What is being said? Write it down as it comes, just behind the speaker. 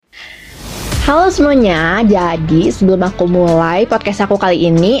Halo semuanya, jadi sebelum aku mulai podcast aku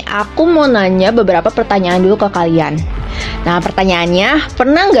kali ini, aku mau nanya beberapa pertanyaan dulu ke kalian. Nah, pertanyaannya,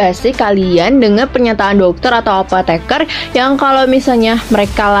 pernah nggak sih kalian dengar pernyataan dokter atau apoteker yang kalau misalnya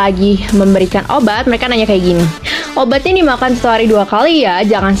mereka lagi memberikan obat, mereka nanya kayak gini, obatnya dimakan sehari 2 kali ya,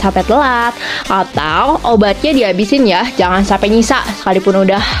 jangan sampai telat. Atau obatnya dihabisin ya, jangan sampai nyisa, sekalipun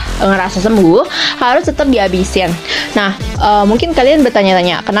udah ngerasa sembuh, harus tetap dihabisin. Nah, mungkin kalian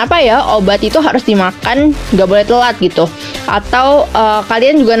bertanya-tanya, kenapa ya obat itu harus dimakan, nggak boleh telat gitu? Atau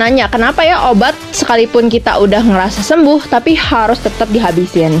kalian juga nanya, kenapa ya obat sekalipun kita udah ngerasa sembuh, tapi harus tetap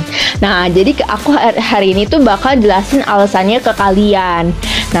dihabisin? Nah, jadi aku hari ini tuh bakal jelasin alasannya ke kalian.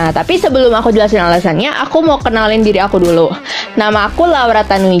 Nah, tapi sebelum aku jelasin alasannya, aku mau kenalin diri aku dulu. Nama aku Laura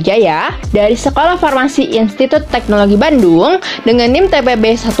Tanuwijaya, dari Sekolah Farmasi Institut Teknologi Bandung, dengan NIM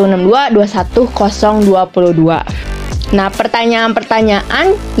TPB 162210022. Nah,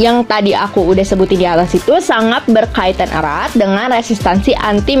 pertanyaan-pertanyaan yang tadi aku udah sebutin di atas itu sangat berkaitan erat dengan resistansi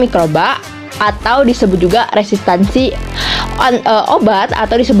antimikroba atau disebut juga resistansi obat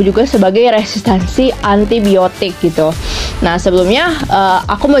atau disebut juga sebagai resistansi antibiotik gitu. Nah, sebelumnya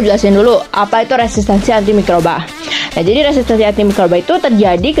aku mau jelasin dulu apa itu resistansi antimikroba. Nah, jadi resistansi antimikroba itu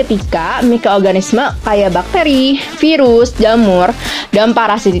terjadi ketika mikroorganisme kayak bakteri, virus, jamur, dan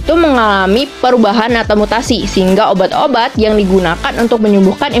parasit itu mengalami perubahan atau mutasi sehingga obat-obat yang digunakan untuk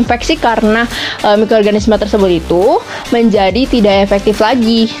menyembuhkan infeksi karena mikroorganisme tersebut itu menjadi tidak efektif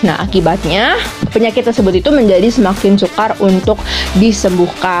lagi. Nah, akibatnya penyakit tersebut itu menjadi semakin sukar untuk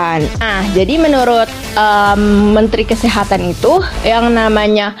disembuhkan. Nah, jadi menurut Menteri Kesehatan itu yang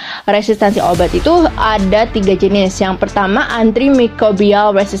namanya resistansi obat itu ada 3 jenis. Yang pertama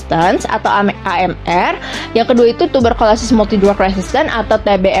antimicrobial resistance atau AMR, yang kedua itu tuberculosis multidrug resistant atau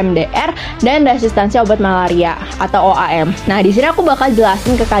TBMDR, dan resistansi obat malaria atau OAM. Nah, di sini aku bakal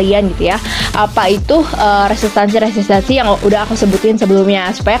jelasin ke kalian gitu ya, apa itu resistansi yang udah aku sebutin sebelumnya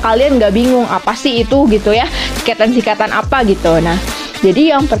supaya kalian nggak bingung apa sih itu gitu ya, singkatan-singkatan apa gitu. Nah,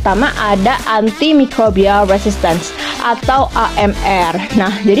 jadi yang pertama ada antimicrobial resistance atau AMR. Nah,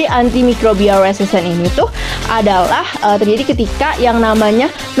 jadi antimicrobial resistance ini tuh adalah terjadi ketika yang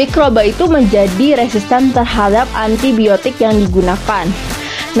namanya mikroba itu menjadi resisten terhadap antibiotik yang digunakan.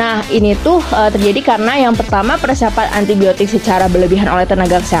 Nah, ini tuh terjadi karena yang pertama persiapan antibiotik secara berlebihan oleh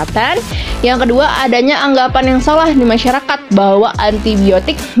tenaga kesehatan. Yang kedua, adanya anggapan yang salah di masyarakat bahwa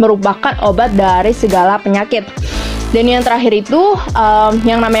antibiotik merupakan obat dari segala penyakit. Dan yang terakhir itu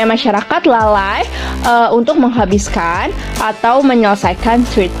yang namanya masyarakat lalai untuk menghabiskan atau menyelesaikan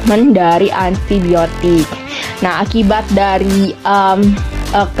treatment dari antibiotik. Nah, akibat dari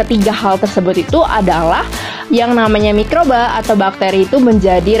ketiga hal tersebut itu adalah yang namanya mikroba atau bakteri itu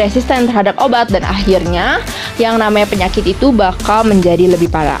menjadi resisten terhadap obat dan akhirnya yang namanya penyakit itu bakal menjadi lebih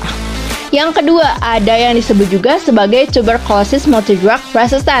parah. Yang kedua, ada yang disebut juga sebagai tuberculosis multidrug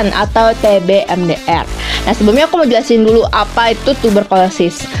resistant atau TBMDR. Nah, sebelumnya aku mau jelasin dulu apa itu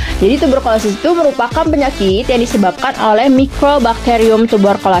tuberkulosis. Jadi tuberkulosis itu merupakan penyakit yang disebabkan oleh Mycobacterium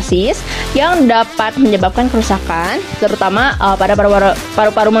tuberculosis yang dapat menyebabkan kerusakan terutama pada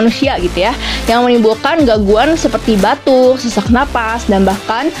paru-paru manusia gitu ya, yang menimbulkan gangguan seperti batuk, sesak napas, dan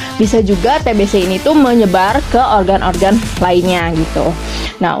bahkan bisa juga TBC ini tuh menyebar ke organ-organ lainnya gitu.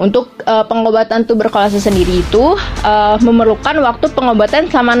 Nah, untuk pengobatan tuberkulosis sendiri itu memerlukan waktu pengobatan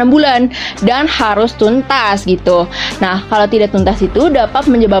selama 6 bulan dan harus tuntas gitu. Nah, kalau tidak tuntas itu dapat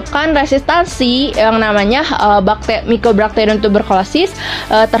menyebabkan resistansi yang namanya Mycobacterium tuberculosis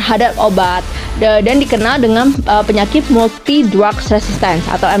terhadap obat dan dikenal dengan penyakit multi-drug resistance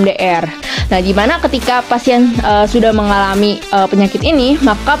atau MDR. Nah, di mana ketika pasien sudah mengalami penyakit ini,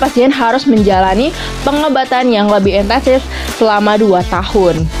 maka pasien harus menjalani pengobatan yang lebih intensif selama 2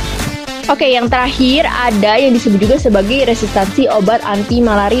 tahun. Oke, yang terakhir ada yang disebut juga sebagai resistansi obat anti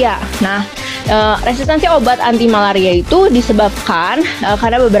malaria. Nah, resistansi obat anti malaria itu disebabkan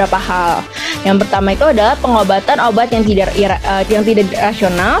karena beberapa hal. Yang pertama itu adalah pengobatan obat yang tidak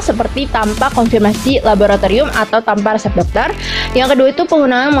rasional seperti tanpa konfirmasi laboratorium atau tanpa resep dokter. Yang kedua itu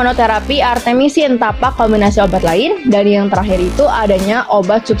penggunaan monoterapi artemisin tanpa kombinasi obat lain. Dan yang terakhir itu adanya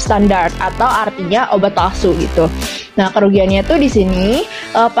obat substandard atau artinya obat palsu gitu. Nah, kerugiannya tuh di sini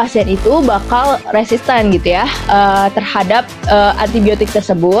pasien itu bakal resisten gitu ya terhadap antibiotik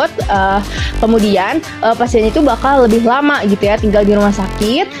tersebut. Kemudian pasien itu bakal lebih lama gitu ya tinggal di rumah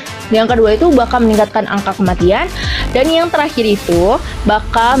sakit. Yang kedua itu bakal meningkatkan angka kematian. Dan yang terakhir itu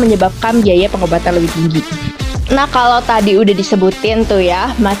bakal menyebabkan biaya pengobatan lebih tinggi. Nah, kalau tadi udah disebutin tuh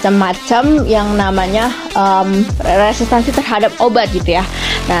ya, macam-macam yang namanya resistansi terhadap obat gitu ya.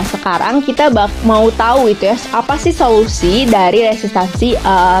 Nah, sekarang kita mau tahu itu ya, apa sih solusi dari resistansi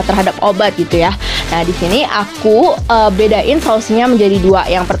terhadap obat gitu ya. Nah, di sini aku bedain solusinya menjadi dua.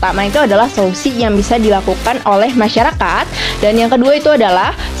 Yang pertama itu adalah solusi yang bisa dilakukan oleh masyarakat, dan yang kedua itu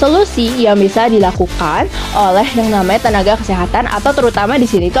adalah solusi yang bisa dilakukan oleh yang namanya tenaga kesehatan, atau terutama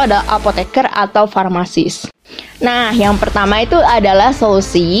di sini itu ada apoteker atau farmasis. Nah, yang pertama itu adalah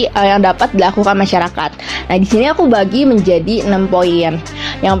solusi yang dapat dilakukan masyarakat. Nah, di sini aku bagi menjadi 6 poin.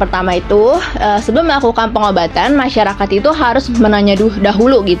 Yang pertama itu, sebelum melakukan pengobatan, masyarakat itu harus menanya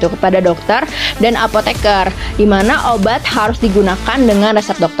dahulu gitu kepada dokter dan apoteker, di mana obat harus digunakan dengan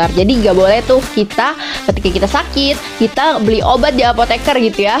resep dokter. Jadi nggak boleh tuh ketika kita sakit, kita beli obat di apoteker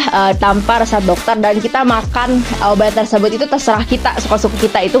gitu ya, tanpa resep dokter, dan kita makan obat tersebut itu terserah kita, suka-suka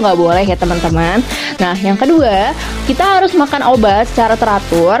kita, itu nggak boleh ya teman-teman. Nah, yang kedua, kita harus makan obat secara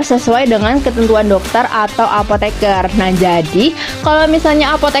teratur sesuai dengan ketentuan dokter atau apoteker. Nah, jadi kalau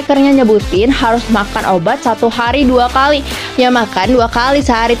misalnya apotekernya nyebutin harus makan obat 1 hari 2 kali, ya makan 2 kali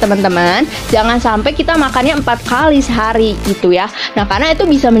sehari teman-teman. Jangan sampai kita makannya 4 kali sehari gitu ya. Nah, karena itu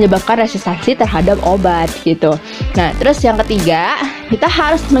bisa menyebabkan resistansi terhadap obat gitu. Nah, terus yang ketiga, kita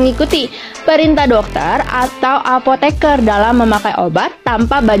harus mengikuti perintah dokter atau apoteker dalam memakai obat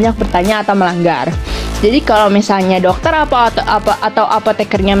tanpa banyak bertanya atau melanggar. Jadi kalau misalnya dokter atau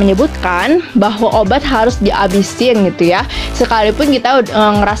apotekernya menyebutkan bahwa obat harus dihabisin gitu ya, sekalipun kita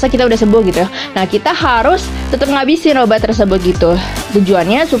ngerasa kita udah sembuh gitu, nah kita harus tetap ngabisin obat tersebut gitu.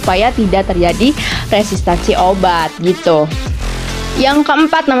 Tujuannya supaya tidak terjadi resistansi obat gitu. Yang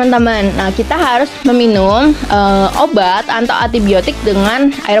keempat teman-teman, nah kita harus meminum obat atau antibiotik dengan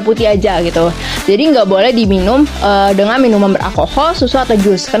air putih aja gitu. Jadi nggak boleh diminum dengan minuman beralkohol, susu atau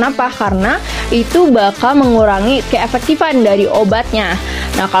jus. Kenapa? Karena itu bakal mengurangi keefektifan dari obatnya.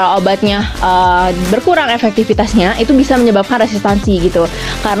 Nah, kalau obatnya berkurang efektivitasnya, itu bisa menyebabkan resistansi gitu.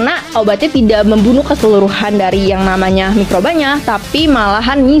 Karena obatnya tidak membunuh keseluruhan dari yang namanya mikrobanya, tapi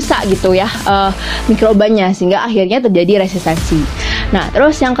malahan nyisa gitu ya mikrobanya, sehingga akhirnya terjadi resistansi. Nah,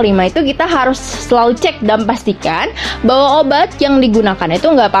 terus yang kelima itu kita harus selalu cek dan pastikan bahwa obat yang digunakan itu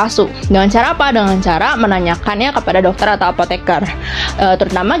nggak palsu. Dengan cara apa? Dengan cara menanyakannya kepada dokter atau apoteker.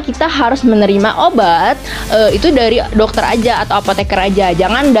 Terutama kita harus menerima obat itu dari dokter aja atau apoteker aja.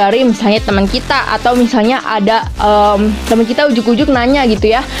 Jangan dari misalnya teman kita, atau misalnya ada teman kita ujuk-ujuk nanya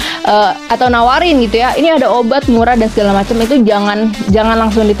gitu ya, atau nawarin gitu ya, ini ada obat murah dan segala macam, itu jangan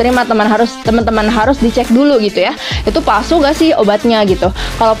langsung diterima. Teman-teman harus dicek dulu gitu ya, itu palsu gak sih obatnya gitu.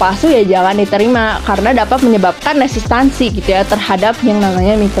 Kalau palsu ya jangan diterima, karena dapat menyebabkan resistansi gitu ya terhadap yang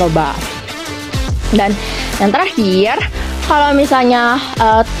namanya mikroba. Dan yang terakhir, kalau misalnya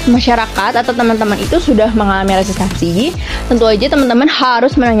masyarakat atau teman-teman itu sudah mengalami resistansi, tentu aja teman-teman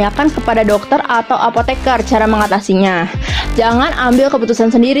harus menanyakan kepada dokter atau apoteker cara mengatasinya. Jangan ambil keputusan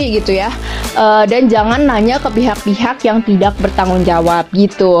sendiri gitu ya, dan jangan nanya ke pihak-pihak yang tidak bertanggung jawab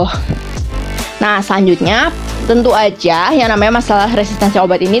gitu. Nah, selanjutnya tentu aja yang namanya masalah resistansi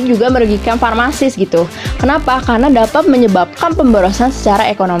obat ini juga merugikan farmasis gitu. Kenapa? Karena dapat menyebabkan pemborosan secara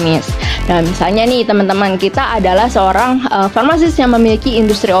ekonomis. Nah, misalnya nih teman-teman, kita adalah seorang farmasis yang memiliki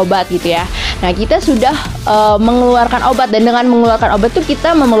industri obat gitu ya. Nah, kita sudah mengeluarkan obat, dan dengan mengeluarkan obat itu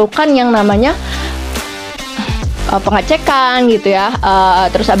kita memerlukan yang namanya pengecekan gitu ya,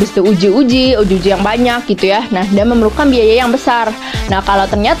 terus habis itu uji yang banyak gitu ya. Nah, dan memerlukan biaya yang besar. Nah, kalau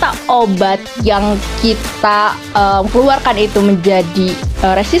ternyata obat yang kita keluarkan itu menjadi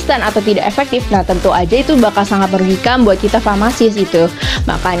resisten atau tidak efektif, nah tentu aja itu bakal sangat merugikan buat kita farmasis itu.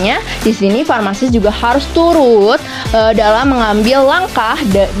 Makanya di sini farmasis juga harus turut dalam mengambil langkah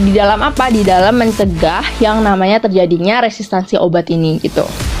di dalam apa? Di dalam mencegah yang namanya terjadinya resistansi obat ini gitu.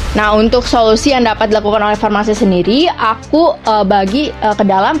 Nah, untuk solusi yang dapat dilakukan oleh farmasi sendiri, aku bagi ke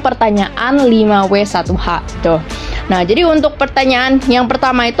dalam pertanyaan 5W1H gitu. Nah, jadi untuk pertanyaan yang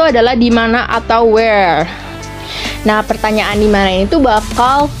pertama itu adalah di mana atau where. Nah, pertanyaan di mana ini tuh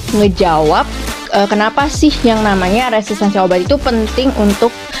bakal ngejawab kenapa sih yang namanya resistansi obat itu penting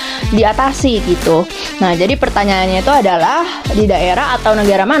untuk diatasi gitu. Nah, jadi pertanyaannya itu adalah di daerah atau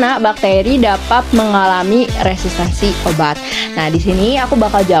negara mana bakteri dapat mengalami resistansi obat. Nah, di sini aku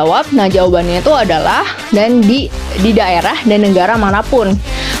bakal jawab. Nah, jawabannya itu adalah di daerah dan negara manapun.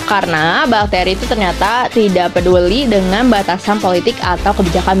 Karena bakteri itu ternyata tidak peduli dengan batasan politik atau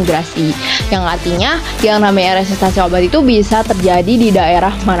kebijakan migrasi. Yang artinya yang namanya resistansi obat itu bisa terjadi di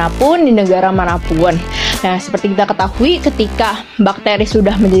daerah manapun, di negara manapun. Nah, seperti kita ketahui, ketika bakteri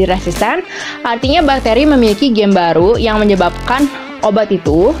sudah menjadi resisten, artinya bakteri memiliki gen baru yang menyebabkan obat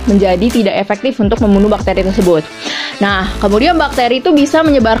itu menjadi tidak efektif untuk membunuh bakteri tersebut. Nah, kemudian bakteri itu bisa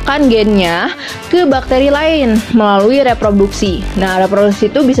menyebarkan gennya ke bakteri lain melalui reproduksi. Nah,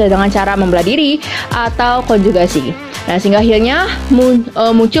 reproduksi itu bisa dengan cara membelah diri atau konjugasi. Nah, sehingga akhirnya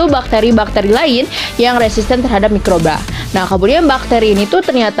muncul bakteri-bakteri lain yang resisten terhadap mikroba. Nah, kemudian bakteri ini tuh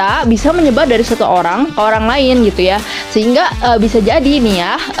ternyata bisa menyebar dari satu orang ke orang lain gitu ya. Sehingga bisa jadi nih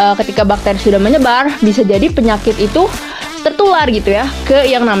ya, ketika bakteri sudah menyebar, bisa jadi penyakit itu tertular gitu ya ke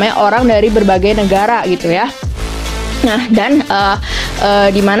yang namanya orang dari berbagai negara gitu ya. Nah, dan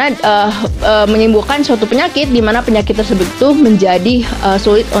dimana menyembuhkan suatu penyakit, dimana penyakit tersebut itu menjadi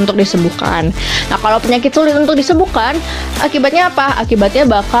sulit untuk disembuhkan. Nah, kalau penyakit sulit untuk disembuhkan, akibatnya apa? Akibatnya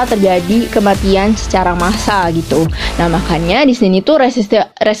bakal terjadi kematian secara massal gitu. Nah, makanya di sini tuh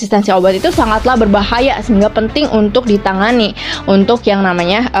resistensi obat itu sangatlah berbahaya, sehingga penting untuk ditangani untuk yang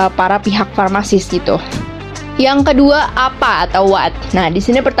namanya para pihak farmasis gitu. Yang kedua, apa atau what? Nah, di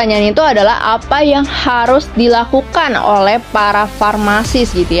sini pertanyaannya itu adalah apa yang harus dilakukan oleh para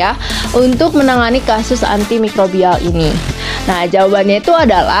farmasis gitu ya untuk menangani kasus antimikrobial ini. Nah, jawabannya itu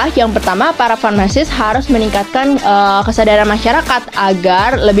adalah yang pertama, para farmasis harus meningkatkan kesadaran masyarakat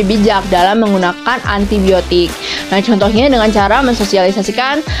agar lebih bijak dalam menggunakan antibiotik. Nah, contohnya dengan cara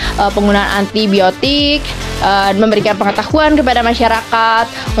mensosialisasikan penggunaan antibiotik, memberikan pengetahuan kepada masyarakat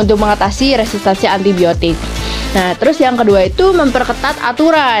untuk mengatasi resistensi antibiotik. Nah, terus yang kedua itu memperketat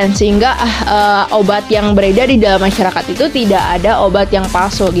aturan sehingga obat yang beredar di dalam masyarakat itu tidak ada obat yang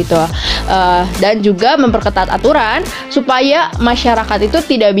palsu gitu. Dan juga memperketat aturan supaya masyarakat itu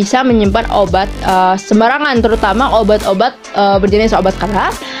tidak bisa menyimpan obat sembarangan, terutama obat-obat berjenis obat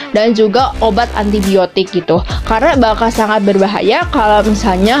keras dan juga obat antibiotik gitu. Karena bakal sangat berbahaya kalau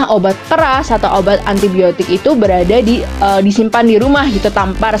misalnya obat keras atau obat antibiotik itu berada disimpan di rumah gitu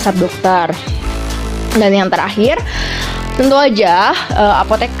tanpa resep dokter. Dan yang terakhir, tentu aja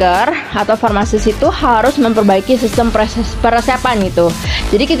apoteker atau farmasis itu harus memperbaiki sistem peresepan gitu.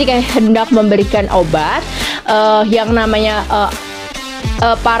 Jadi ketika hendak memberikan obat, yang namanya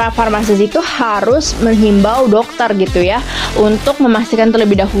para farmasis itu harus menghimbau dokter gitu ya untuk memastikan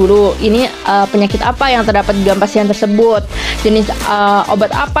terlebih dahulu ini penyakit apa yang terdapat di dalam pasien tersebut, jenis obat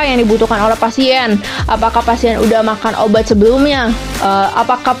apa yang dibutuhkan oleh pasien, apakah pasien udah makan obat sebelumnya,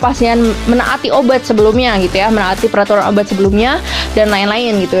 apakah pasien menaati obat sebelumnya gitu ya, menaati peraturan obat sebelumnya dan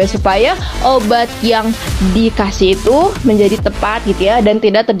lain-lain gitu ya, supaya obat yang dikasih itu menjadi tepat gitu ya dan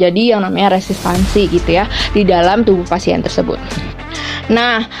tidak terjadi yang namanya resistansi gitu ya di dalam tubuh pasien tersebut.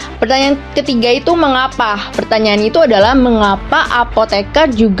 Nah, pertanyaan ketiga itu mengapa? Pertanyaan itu adalah mengapa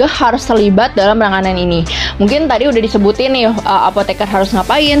apoteker juga harus terlibat dalam penanganan ini. Mungkin tadi udah disebutin nih apoteker harus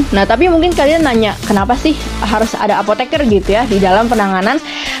ngapain. Nah, tapi mungkin kalian nanya, kenapa sih harus ada apoteker gitu ya di dalam penanganan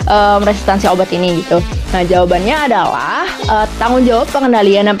resistansi obat ini gitu. Nah, jawabannya adalah tanggung jawab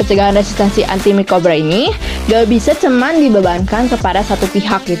pengendalian dan pencegahan resistansi antimikroba ini gak bisa cuman dibebankan kepada satu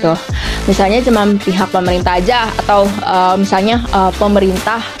pihak gitu. Misalnya cuma pihak pemerintah aja, atau misalnya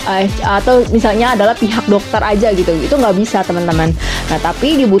pemerintah atau misalnya adalah pihak dokter aja gitu. Itu nggak bisa teman-teman. Nah,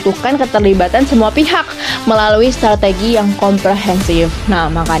 tapi dibutuhkan keterlibatan semua pihak melalui strategi yang komprehensif. Nah,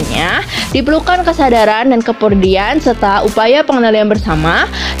 makanya diperlukan kesadaran dan kepedulian serta upaya pengendalian bersama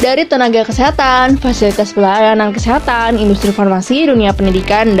dari tenaga kesehatan, fasilitas pelayanan kesehatan, industri farmasi, dunia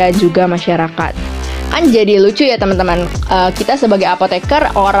pendidikan, dan juga masyarakat. Kan jadi lucu ya teman-teman, kita sebagai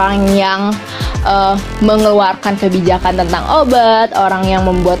apoteker orang yang mengeluarkan kebijakan tentang obat, orang yang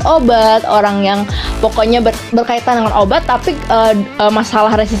membuat obat, orang yang pokoknya berkaitan dengan obat, tapi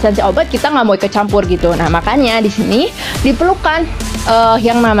masalah resistensi obat kita nggak mau ikut campur gitu. Nah, makanya di sini diperlukan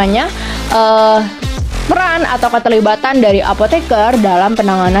yang namanya peran atau keterlibatan dari apoteker dalam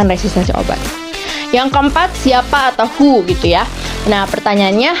penanganan resistensi obat. Yang keempat, siapa atau who gitu ya. Nah,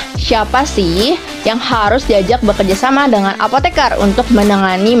 pertanyaannya, siapa sih yang harus diajak bekerja sama dengan apoteker untuk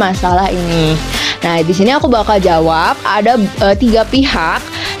menangani masalah ini? Nah, di sini aku bakal jawab ada 3 pihak.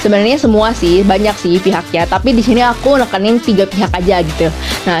 Sebenarnya semua sih, banyak sih pihaknya, tapi di sini aku nekenin 3 pihak aja gitu.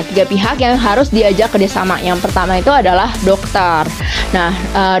 Nah, 3 pihak yang harus diajak kerjasama. Yang pertama itu adalah dokter. Nah,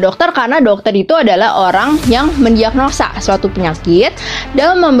 dokter karena dokter itu adalah orang yang mendiagnosa suatu penyakit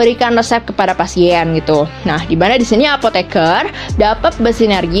dan memberikan resep kepada pasien gitu. Nah, di mana di sini apoteker dapat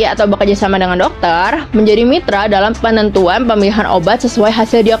bersinergi atau bekerja sama dengan dokter menjadi mitra dalam penentuan pemilihan obat sesuai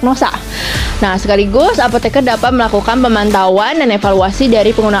hasil diagnosa. Nah, sekaligus apoteker dapat melakukan pemantauan dan evaluasi dari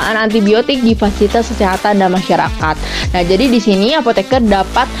penggunaan antibiotik di fasilitas kesehatan dan masyarakat. Nah, jadi di sini apoteker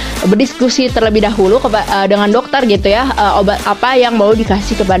dapat berdiskusi terlebih dahulu dengan dokter gitu ya, obat apa yang mau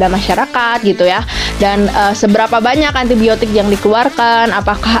dikasih kepada masyarakat gitu ya, dan seberapa banyak antibiotik yang dikeluarkan,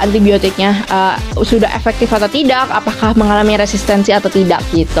 apakah antibiotiknya sudah efektif atau tidak, apakah mengalami resistensi atau tidak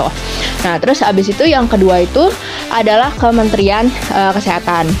gitu. Nah, terus abis itu yang kedua itu adalah Kementerian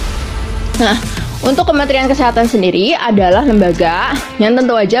Kesehatan. Nah, untuk Kementerian Kesehatan sendiri adalah lembaga yang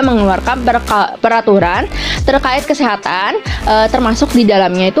tentu aja mengeluarkan peraturan terkait kesehatan, termasuk di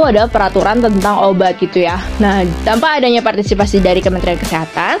dalamnya itu ada peraturan tentang obat gitu ya. Nah, tanpa adanya partisipasi dari Kementerian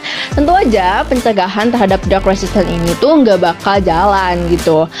Kesehatan, tentu aja pencegahan terhadap drug resistant ini tuh nggak bakal jalan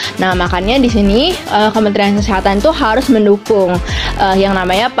gitu. Nah, makanya di sini Kementerian Kesehatan itu harus mendukung yang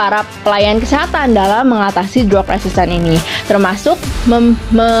namanya para pelayan kesehatan dalam mengatasi drug resistant ini, termasuk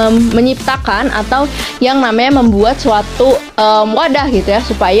menciptakan atau yang namanya membuat suatu wadah gitu ya,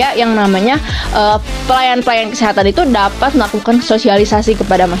 supaya yang namanya pelayan-pelayan kesehatan itu dapat melakukan sosialisasi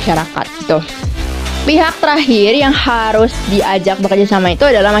kepada masyarakat gitu. Pihak terakhir yang harus diajak bekerja sama itu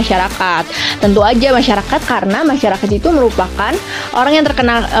adalah masyarakat. Tentu aja masyarakat, karena masyarakat itu merupakan orang yang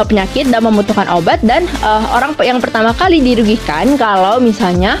terkena penyakit dan membutuhkan obat, dan orang yang pertama kali dirugikan kalau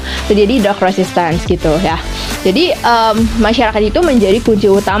misalnya terjadi drug resistance gitu ya. Jadi masyarakat itu menjadi kunci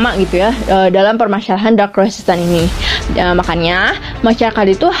utama gitu ya dalam permasalahan drug resistant ini. Makanya masyarakat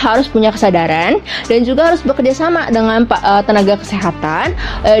itu harus punya kesadaran dan juga harus bekerja sama dengan tenaga kesehatan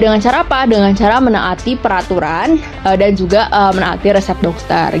dengan cara apa? Dengan cara menaati peraturan dan juga menaati resep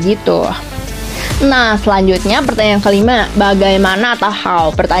dokter gitu. Nah, selanjutnya pertanyaan kelima, bagaimana atau how?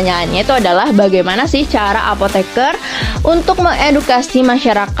 Pertanyaannya itu adalah bagaimana sih cara apoteker untuk mengedukasi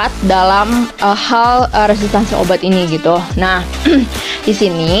masyarakat dalam hal resistansi obat ini gitu. Nah, di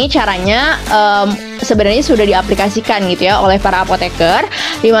sini caranya sebenarnya sudah diaplikasikan gitu ya oleh para apoteker,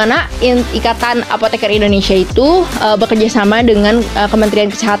 di mana Ikatan Apoteker Indonesia itu bekerja sama dengan Kementerian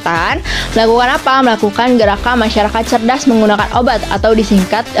Kesehatan melakukan apa? Melakukan gerakan masyarakat cerdas menggunakan obat atau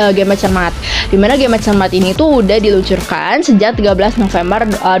disingkat Gemet Cermat. Di mana Gemet Cermat ini tuh udah diluncurkan sejak 13 November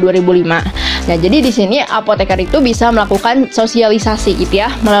 2005. Nah, jadi di sini apoteker itu bisa melakukan sosialisasi gitu ya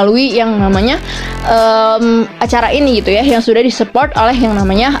melalui yang namanya acara ini gitu ya, yang sudah disupport oleh yang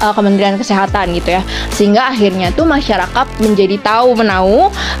namanya Kementerian Kesehatan gitu ya, sehingga akhirnya tuh masyarakat menjadi tahu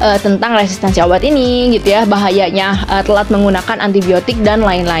tentang resistansi obat ini gitu ya, bahayanya telat menggunakan antibiotik dan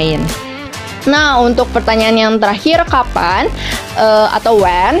lain-lain. Nah, untuk pertanyaan yang terakhir, kapan atau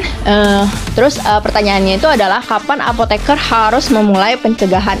when? Terus pertanyaannya itu adalah kapan apoteker harus memulai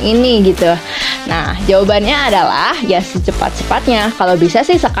pencegahan ini gitu. Nah, jawabannya adalah ya secepat-cepatnya. Kalau bisa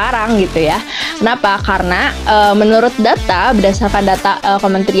sih sekarang gitu ya. Kenapa? Karena menurut berdasarkan data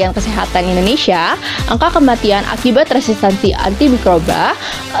Kementerian Kesehatan Indonesia, angka kematian akibat resistansi antimikroba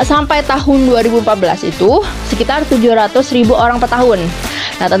sampai tahun 2014 itu sekitar 700.000 orang per tahun.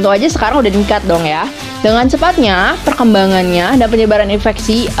 Nah, tentu aja sekarang udah meningkat dong ya. Dengan cepatnya perkembangannya dan penyebaran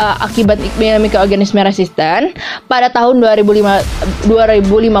infeksi akibat mikroorganisme resisten pada tahun 2050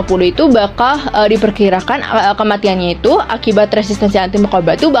 itu bakal diperkirakan kematiannya itu akibat resistensi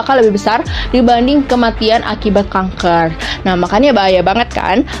antimikroba itu bakal lebih besar dibanding kematian akibat kanker. Nah, makanya bahaya banget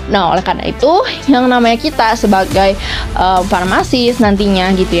kan. Nah, oleh karena itu yang namanya kita sebagai farmasis nantinya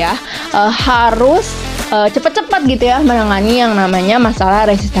gitu ya harus cepat-cepat gitu ya menangani yang namanya masalah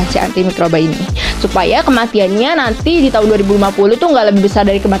resistensi antimikroba ini, supaya kematiannya nanti di tahun 2050 tuh nggak lebih besar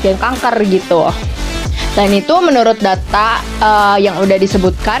dari kematian kanker gitu. Dan itu menurut data yang udah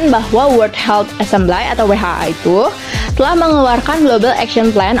disebutkan bahwa World Health Assembly atau WHO itu telah mengeluarkan Global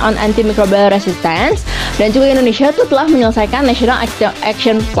Action Plan on Antimicrobial Resistance, dan juga Indonesia itu telah menyelesaikan National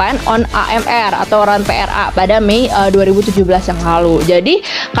Action Plan on AMR atau RAN-PRA pada Mei 2017 yang lalu. Jadi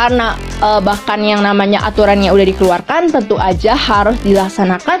karena bahkan yang namanya aturannya udah dikeluarkan, tentu aja harus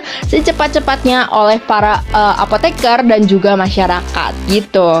dilaksanakan secepat-cepatnya oleh para apoteker dan juga masyarakat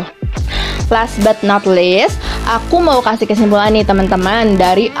gitu. Last but not least, aku mau kasih kesimpulan nih teman-teman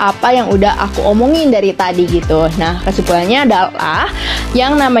dari apa yang udah aku omongin dari tadi gitu. Nah, kesimpulannya adalah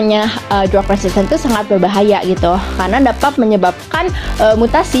yang namanya drug resistant itu sangat berbahaya gitu, karena dapat menyebabkan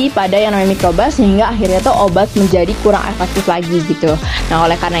mutasi pada yang namanya mikroba, sehingga akhirnya tuh obat menjadi kurang efektif lagi gitu. Nah,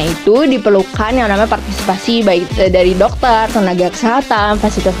 oleh karena itu diperlukan yang namanya partisipasi baik dari dokter, tenaga kesehatan,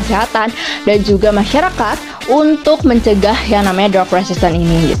 fasilitas kesehatan, dan juga masyarakat untuk mencegah yang namanya drug resistant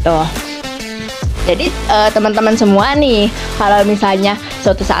ini gitu. Jadi teman-teman semua nih, kalau misalnya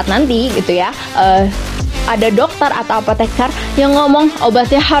suatu saat nanti gitu ya ada dokter atau apoteker yang ngomong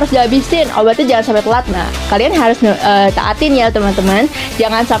obatnya harus dihabisin, obatnya jangan sampai telat. Nah, kalian harus taatin ya teman-teman.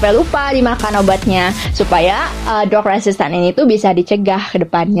 Jangan sampai lupa dimakan obatnya supaya drug resistant ini tuh bisa dicegah ke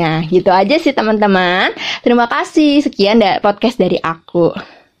depannya. Gitu aja sih teman-teman. Terima kasih. Sekian podcast dari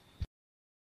aku.